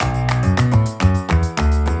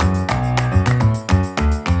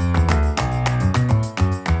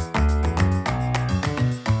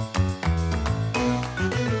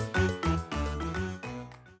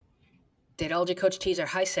Datology Coach teaser.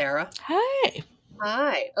 Hi, Sarah. Hi.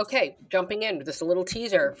 Hi. Okay, jumping in with just a little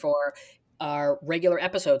teaser for our regular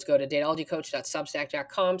episodes. Go to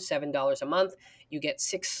datologycoach.substack.com, $7 a month. You get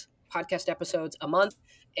 6 podcast episodes a month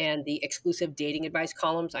and the exclusive dating advice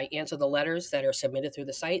columns. I answer the letters that are submitted through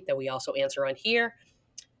the site that we also answer on here.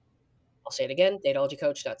 I'll say it again,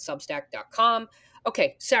 datologycoach.substack.com.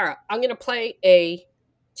 Okay, Sarah, I'm going to play a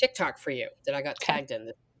TikTok for you that I got tagged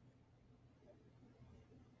in.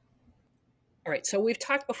 All right, so we've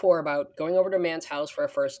talked before about going over to a man's house for a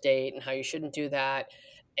first date and how you shouldn't do that,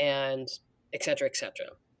 and et cetera, et cetera.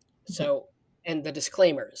 So, and the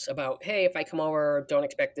disclaimers about, hey, if I come over, don't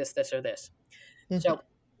expect this, this, or this. So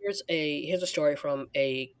here's a story from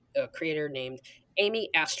a creator named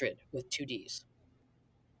Amy Astrid with 2 Ds.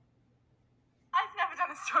 I've never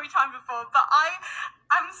done a story time before, but I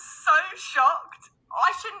am so shocked.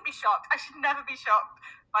 I shouldn't be shocked. I should never be shocked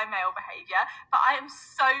by male behaviour, but I am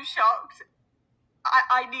so shocked.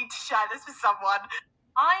 I need to share this with someone.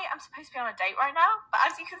 I am supposed to be on a date right now, but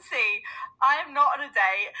as you can see, I am not on a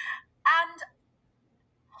date, and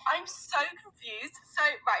I'm so confused. So,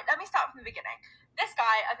 right, let me start from the beginning. This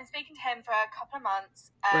guy, I've been speaking to him for a couple of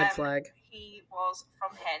months. Red flag. He was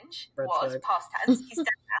from Hinge. Red flag. Past tense. He's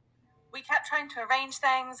dead now. We kept trying to arrange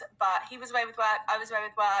things, but he was away with work, I was away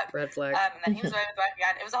with work. Red flag. And then he was away with work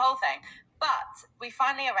again. It was a whole thing. But we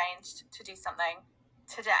finally arranged to do something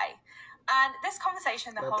today. And this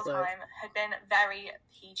conversation the whole time had been very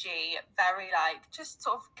PG, very just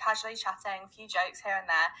sort of casually chatting, a few jokes here and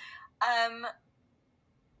there.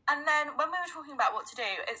 And then when we were talking about what to do,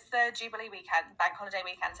 it's the Jubilee weekend, bank holiday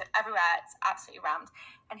weekend, so everywhere it's absolutely rammed.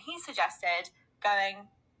 And he suggested going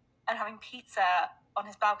and having pizza on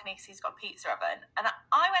his balcony because he's got a pizza oven. And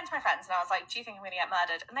I went to my friends and I was like, do you think I'm going to get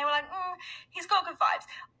murdered? And they were like, he's got good vibes.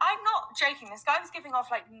 I'm not joking. This guy was giving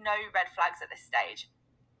off no red flags at this stage.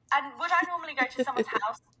 And would I normally go to someone's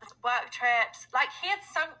house, work trips? He had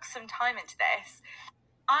sunk some time into this.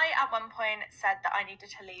 I, at one point, said that I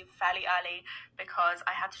needed to leave fairly early because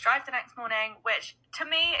I had to drive the next morning, which to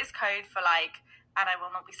me is code for and I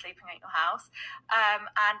will not be sleeping at your house.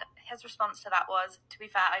 And his response to that was, to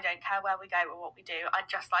be fair, I don't care where we go or what we do.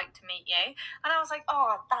 I'd just like to meet you. And I was like,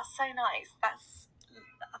 oh, that's so nice. That's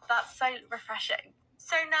so refreshing.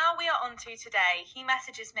 So now we are on to today. He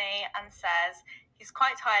messages me and says he's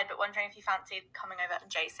quite tired, but wondering if he fancied coming over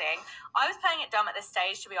and JCing. I was playing it dumb at this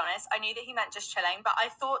stage, to be honest. I knew that he meant just chilling, but I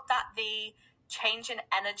thought that the change in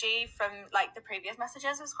energy from the previous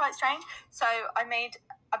messages was quite strange. So I made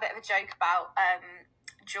a bit of a joke about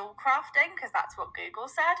jewel crafting because that's what Google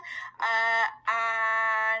said,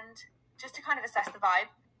 and just to kind of assess the vibe.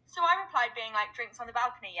 So I replied being drinks on the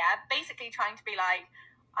balcony, yeah, basically trying to be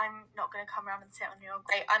I'm not going to come around and sit on your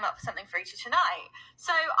grate. I'm up for something for each tonight.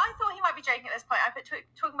 So I thought he might be joking at this point. I put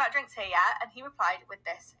talking about drinks here, yeah, and he replied with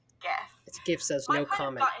this GIF. This GIF says no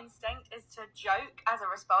comment. My gut instinct is to joke as a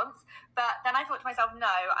response, but then I thought to myself, no,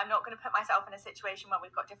 I'm not going to put myself in a situation where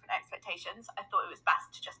we've got different expectations. I thought it was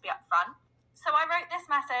best to just be upfront. So I wrote this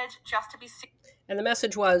message just to be... And the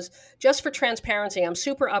message was, just for transparency, I'm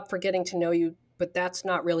super up for getting to know you, but that's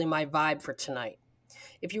not really my vibe for tonight.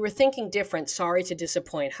 If you were thinking different, sorry to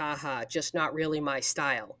disappoint, haha, just not really my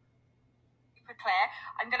style. Super clear.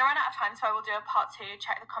 I'm going to run out of time, so I will do a part 2,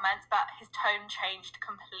 check the comments, but his tone changed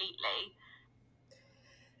completely.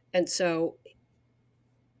 And so...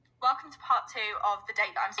 Welcome to part 2 of the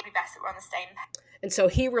date that I'm supposed to be best that we're on the same page. And so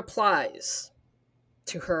he replies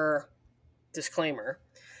to her disclaimer,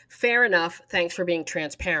 fair enough, thanks for being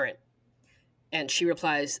transparent. And she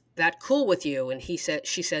replies, that cool with you? And she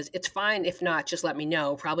says, it's fine if not, just let me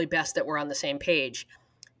know. Probably best that we're on the same page.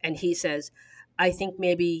 And he says, I think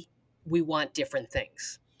maybe we want different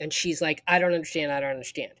things. And she's like, I don't understand.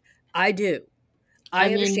 I do. I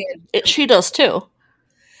understand. She does too.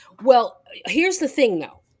 Well, here's the thing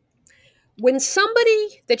though. When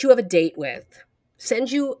somebody that you have a date with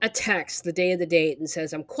sends you a text the day of the date and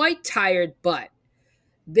says, I'm quite tired, but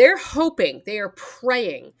they're hoping, they are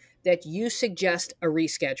praying that you suggest a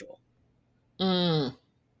reschedule.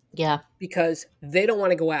 Yeah. Because they don't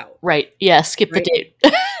want to go out. Right. Yeah. Skip the date.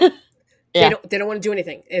 Yeah. They don't want to do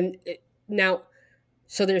anything. And now,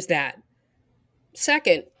 so there's that.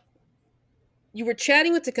 Second, you were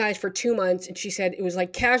chatting with the guys for 2 months and she said it was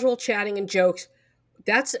casual chatting and jokes.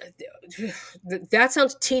 That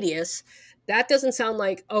sounds tedious. That doesn't sound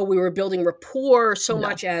like, we were building rapport so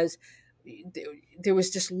much as there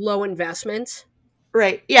was just low investment.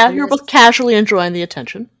 Right. Yeah, you're both casually enjoying the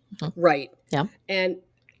attention. Mm-hmm. Right. Yeah. And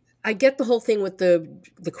I get the whole thing with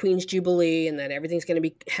the Queen's Jubilee and that everything's going to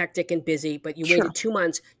be hectic and busy, but you waited 2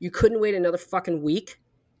 months. You couldn't wait another fucking week?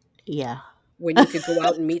 Yeah. when you could go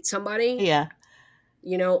out and meet somebody. Yeah.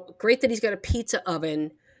 You know, great that he's got a pizza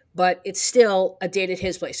oven, but it's still a date at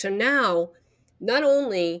his place. So now, not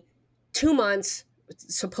only 2 months,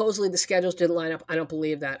 supposedly the schedules didn't line up. I don't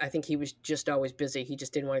believe that. I think he was just always busy. He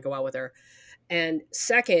just didn't want to go out with her. And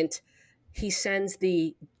second, he sends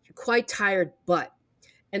the quite tired but.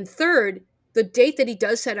 And third, the date that he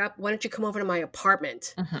does set up, why don't you come over to my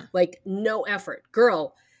apartment? Like, no effort.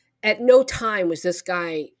 Girl, at no time was this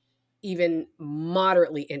guy even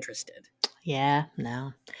moderately interested. Yeah,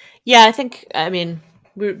 no. Yeah, I think, I mean,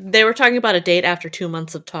 they were talking about a date after 2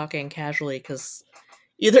 months of talking casually, because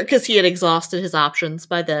he had exhausted his options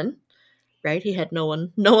by then, right? He had no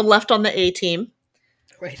one left on the A team.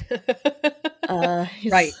 Right.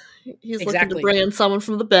 Right. He's looking to bring in someone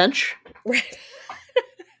from the bench. Right.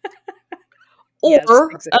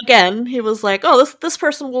 Or, again, he was like, oh, this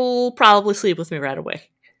person will probably sleep with me right away.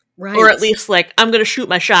 Right. Or at least, like, I'm going to shoot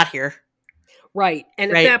my shot here. Right.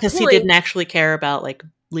 And right? At that point, because he didn't actually care about, like,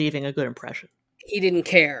 leaving a good impression. He didn't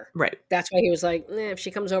care. Right. That's why he was like, if she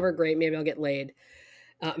comes over, great, maybe I'll get laid.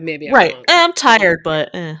 Maybe I right. won't. I'm tired,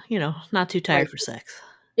 but, not too tired for sex.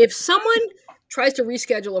 If someone tries to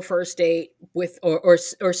reschedule a first date with, or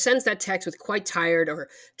sends that text with quite tired, or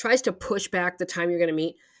tries to push back the time you're going to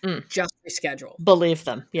meet, just reschedule. Believe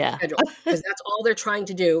them, yeah. Because that's all they're trying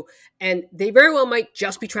to do. And they very well might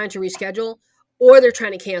just be trying to reschedule, or they're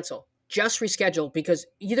trying to cancel. Just reschedule, because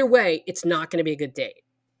either way, it's not going to be a good date.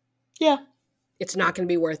 Yeah. It's not going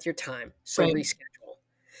to be worth your time. So reschedule.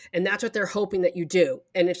 And that's what they're hoping that you do.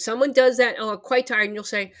 And if someone does that, oh, I'm quite tired, and you'll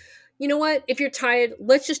say, you know what? If you're tired,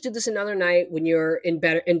 let's just do this another night when you're in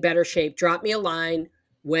better shape. Drop me a line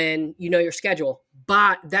when you know your schedule.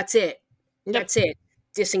 But that's it. Yep. That's it.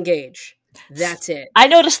 Disengage. That's it. I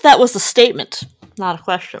noticed that was a statement, not a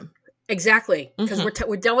question. Exactly. Because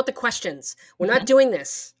we're done with the questions. We're not doing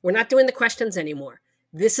this. We're not doing the questions anymore.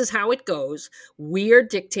 This is how it goes. We are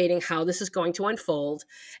dictating how this is going to unfold.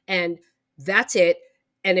 And that's it.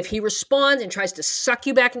 And if he responds and tries to suck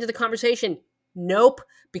you back into the conversation, nope.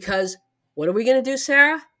 Because what are we going to do,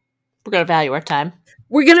 Sarah? We're going to value our time.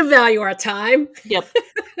 We're going to value our time. Yep.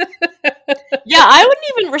 Yeah, I wouldn't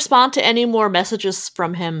even respond to any more messages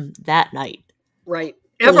from him that night. Right.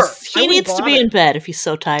 Ever. He needs to be in bed if he's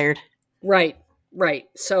so tired. Right. Right.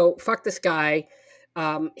 So fuck this guy.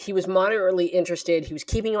 He was moderately interested. He was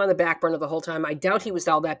keeping you on the back burner the whole time. I doubt he was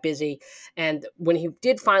all that busy. And when he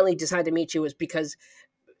did finally decide to meet you, it was because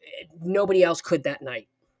nobody else could that night.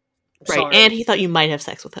 Right. Sorry. And he thought you might have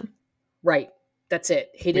sex with him. Right. That's it.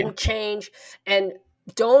 He didn't change. And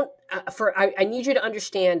don't, I need you to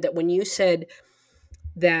understand that when you said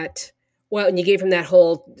that, well, and you gave him that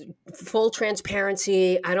whole full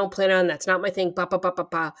transparency, I don't plan on, that's not my thing,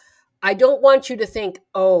 I don't want you to think,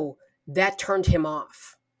 oh, that turned him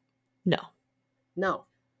off. No.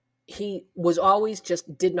 He was always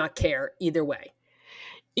just did not care either way.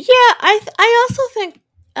 Yeah, I also think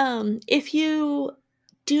if you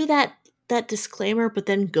do that disclaimer but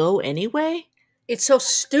then go anyway, it's so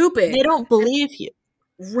stupid. They don't believe you.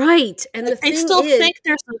 Right. And the they still think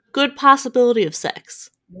there's a good possibility of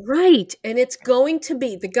sex. Right. And it's going to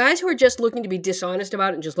be the guys who are just looking to be dishonest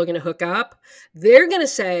about it and just looking to hook up, they're going to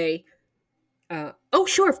say, oh,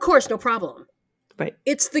 sure, of course, no problem. Right.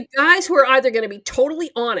 It's the guys who are either going to be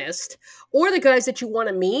totally honest, or the guys that you want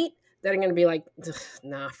to meet that are going to be like,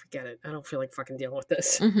 nah, forget it. I don't feel like fucking dealing with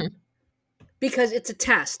this. Mm-hmm. Because it's a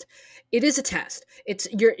test. It is a test. It's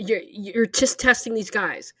you're just testing these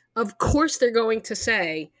guys. Of course they're going to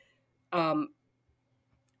say, they're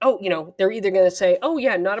either going to say, oh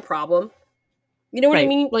yeah, not a problem. You know what I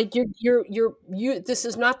mean? Like you this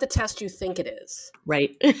is not the test you think it is.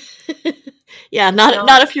 Right. Yeah,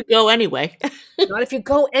 not if you go anyway. Not if you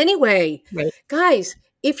go anyway. Right. Guys,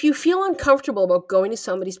 if you feel uncomfortable about going to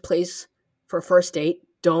somebody's place for a first date,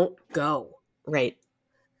 don't go. Right.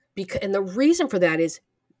 And the reason for that is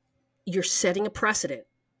you're setting a precedent.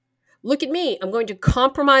 Look at me. I'm going to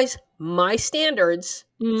compromise my standards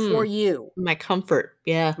for you. My comfort.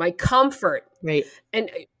 Yeah. My comfort. Right. And,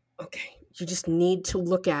 okay, you just need to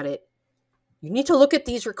look at it. You need to look at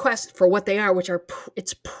these requests for what they are, which are,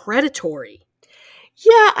 it's predatory.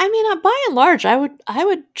 Yeah. I mean, by and large, I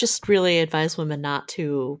would just really advise women not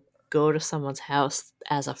to go to someone's house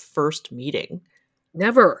as a first meeting.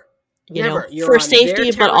 Never. You know, for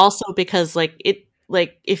safety, but also because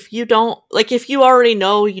if you already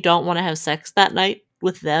know you don't want to have sex that night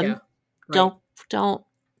with them, don't go.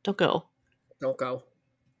 Don't go.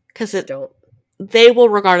 Because they will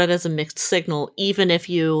regard it as a mixed signal, even if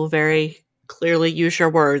you very clearly use your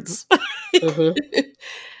words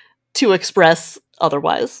to express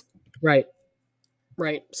otherwise. Right.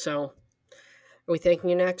 So Are we thanking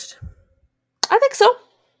you next? I think so.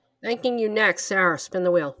 Thanking you next. Sarah, spin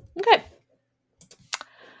the wheel. Okay.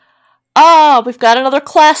 Oh, we've got another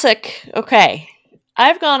classic. Okay.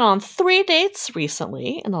 I've gone on 3 dates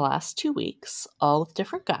recently in the last 2 weeks, all with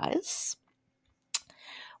different guys,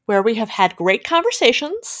 where we have had great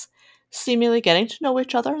conversations, seemingly getting to know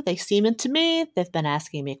each other. They seem into me. They've been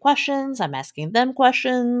asking me questions. I'm asking them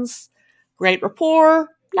questions. Great rapport,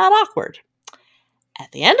 not awkward.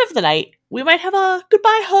 At the end of the night, we might have a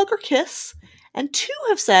goodbye hug or kiss, and 2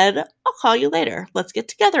 have said, I'll call you later. Let's get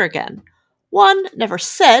together again. 1 never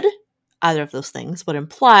said either of those things, but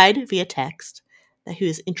implied via text that he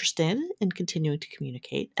was interested in continuing to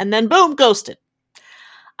communicate, and then boom, ghosted.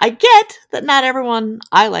 I get that not everyone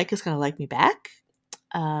I like is going to like me back,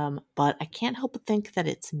 but I can't help but think that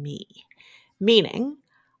it's me. Meaning,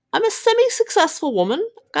 I'm a semi-successful woman,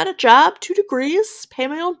 got a job, 2 degrees, pay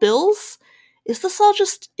my own bills. Is this all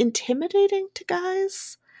just intimidating to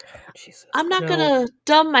guys? Jesus. I'm not going to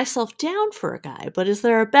dumb myself down for a guy, but is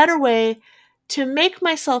there a better way to make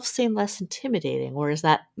myself seem less intimidating, or is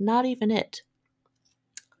that not even it?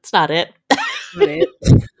 It's not it. Not it.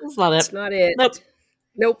 It's not it. It's not it. Nope.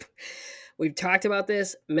 Nope. We've talked about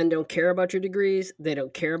this. Men don't care about your degrees. They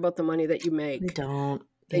don't care about the money that you make. They don't.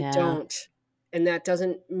 They don't. And that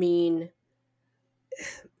doesn't mean...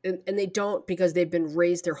 And they don't because they've been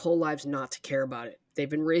raised their whole lives not to care about it. They've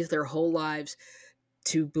been raised their whole lives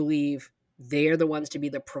to believe they're the ones to be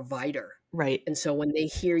the provider. Right. And so when they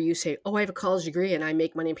hear you say, oh, I have a college degree and I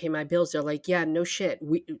make money and pay my bills, they're like, yeah, no shit.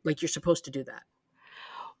 You're supposed to do that.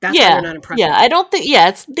 That's why they're not impressed. Yeah, I don't think,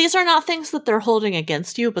 these are not things that they're holding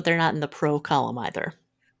against you, but they're not in the pro column either.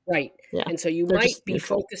 Right. Yeah. And so you might be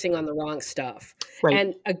focusing on the wrong stuff. Right.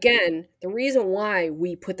 And again, the reason why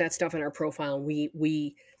we put that stuff in our profile and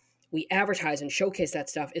we advertise and showcase that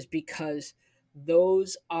stuff is because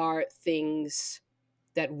those are things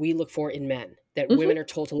that we look for in men, that women are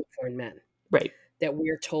told to look for in men. Right. That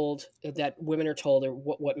women are told are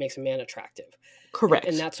what makes a man attractive. Correct.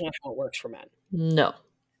 And that's not how it works for men. No.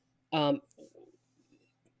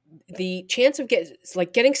 The chance of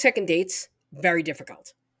getting second dates, very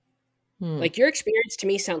difficult. Like your experience to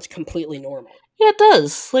me sounds completely normal. Yeah, it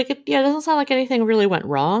does. It doesn't sound like anything really went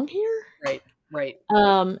wrong here. Right.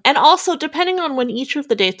 And also, depending on when each of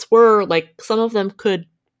the dates were, some of them could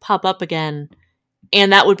pop up again,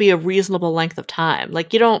 and that would be a reasonable length of time.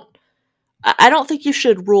 I don't think you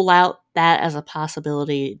should rule out that as a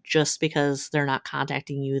possibility just because they're not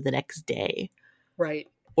contacting you the next day. Right.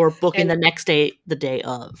 Or booking the next day, the day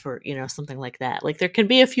of, or, something like that. There can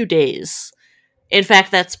be a few days. In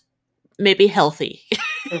fact, that's maybe healthy.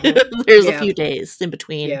 There's a few days in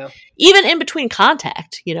between, even in between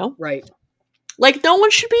contact, Right. No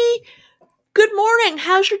one should be, good morning,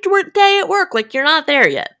 how's your day at work? You're not there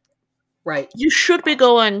yet. Right. You should be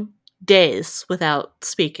going days without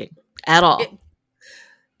speaking at all.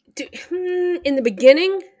 In the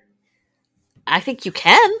beginning? I think you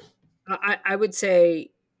can. I would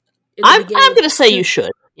say... I'm going to say you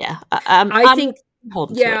should. Yeah. I think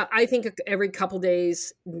every couple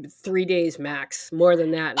days, 3 days max, more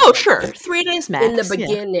than that. Oh, sure. 3 days max. In the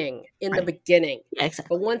beginning. The beginning. Yeah,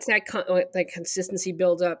 exactly. But once that consistency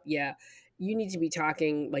builds up, you need to be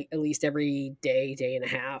talking at least every day and a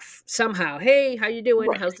half. Somehow, hey, how you doing?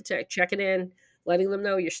 Right. How's the tech? Checking in, letting them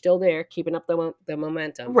know you're still there, keeping up the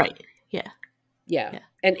momentum. Right. Yeah. Yeah.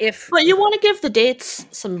 And but you want to give the dates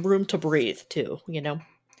some room to breathe too,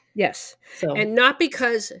 Yes. So. And not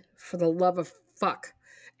because, for the love of fuck,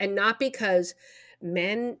 and not because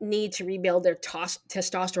men need to rebuild their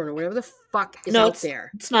testosterone or whatever the fuck is out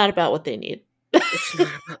there. It's not about what they need.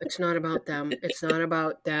 It's not about them. It's not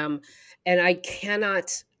about them. And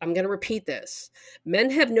I'm going to repeat this. Men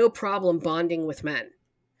have no problem bonding with men.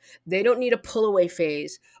 They don't need a pull away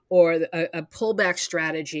phase or a pullback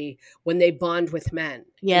strategy when they bond with men.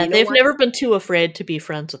 Yeah, they've never been too afraid to be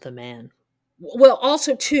friends with a man. Well,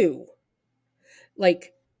 also too,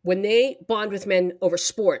 when they bond with men over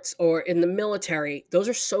sports or in the military, those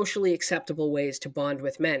are socially acceptable ways to bond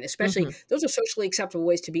with men. Especially, those are socially acceptable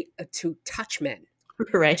ways to touch men,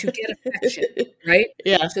 right? To get affection, right?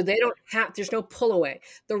 Yeah. So they don't have. There's no pull away.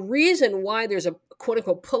 The reason why there's a quote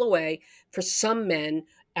unquote pull away for some men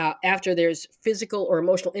after there's physical or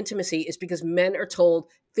emotional intimacy is because men are told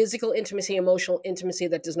physical intimacy, emotional intimacy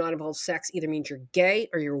that does not involve sex either means you're gay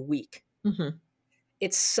or you're weak. Mm-hmm.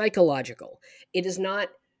 It's psychological. It is not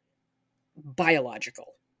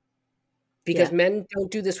biological. Because men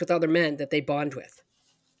don't do this with other men that they bond with.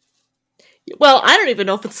 Well, I don't even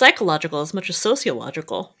know if it's psychological as much as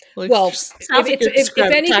sociological. If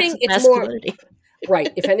anything, it's more...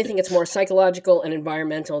 Right. If anything, it's more psychological and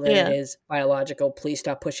environmental than it Yeah. is biological. Please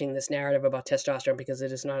stop pushing this narrative about testosterone because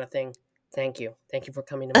it is not a thing. Thank you. Thank you for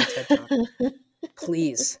coming to my TED Talk.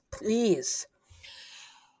 Please. Please.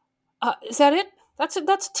 Is that it? That's a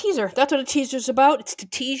teaser. That's what a teaser is about. It's to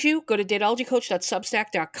tease you. Go to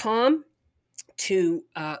dateologycoach.substack.com to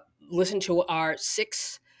listen to our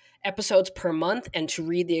 6 episodes per month and to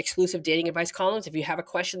read the exclusive dating advice columns. If you have a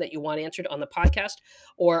question that you want answered on the podcast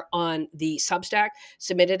or on the Substack,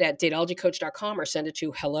 submit it at dateologycoach.com or send it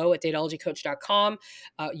to hello@dateologycoach.com.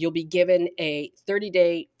 You'll be given a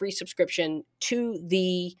 30-day free subscription to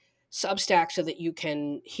the Substack so that you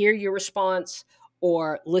can hear your response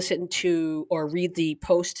or listen to or read the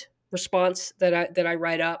post response that I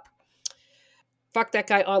write up. Fuck That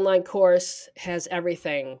Guy online course has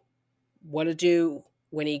everything. What to do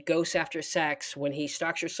when he ghosts after sex, when he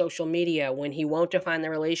stalks your social media, when he won't define the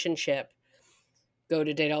relationship. Go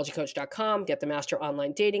to dateologycoach.com, get the Master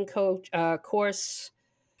Online Dating Coach course.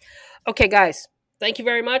 Okay, guys, thank you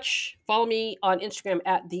very much. Follow me on Instagram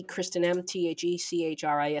at the Kristen M,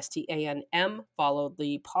 TheChristanM. Follow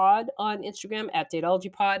the pod on Instagram at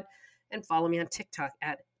DateologyPod, and follow me on TikTok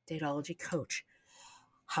at DateologyCoach.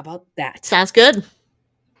 How about that? Sounds good.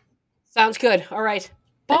 Sounds good. All right.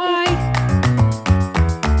 Bye.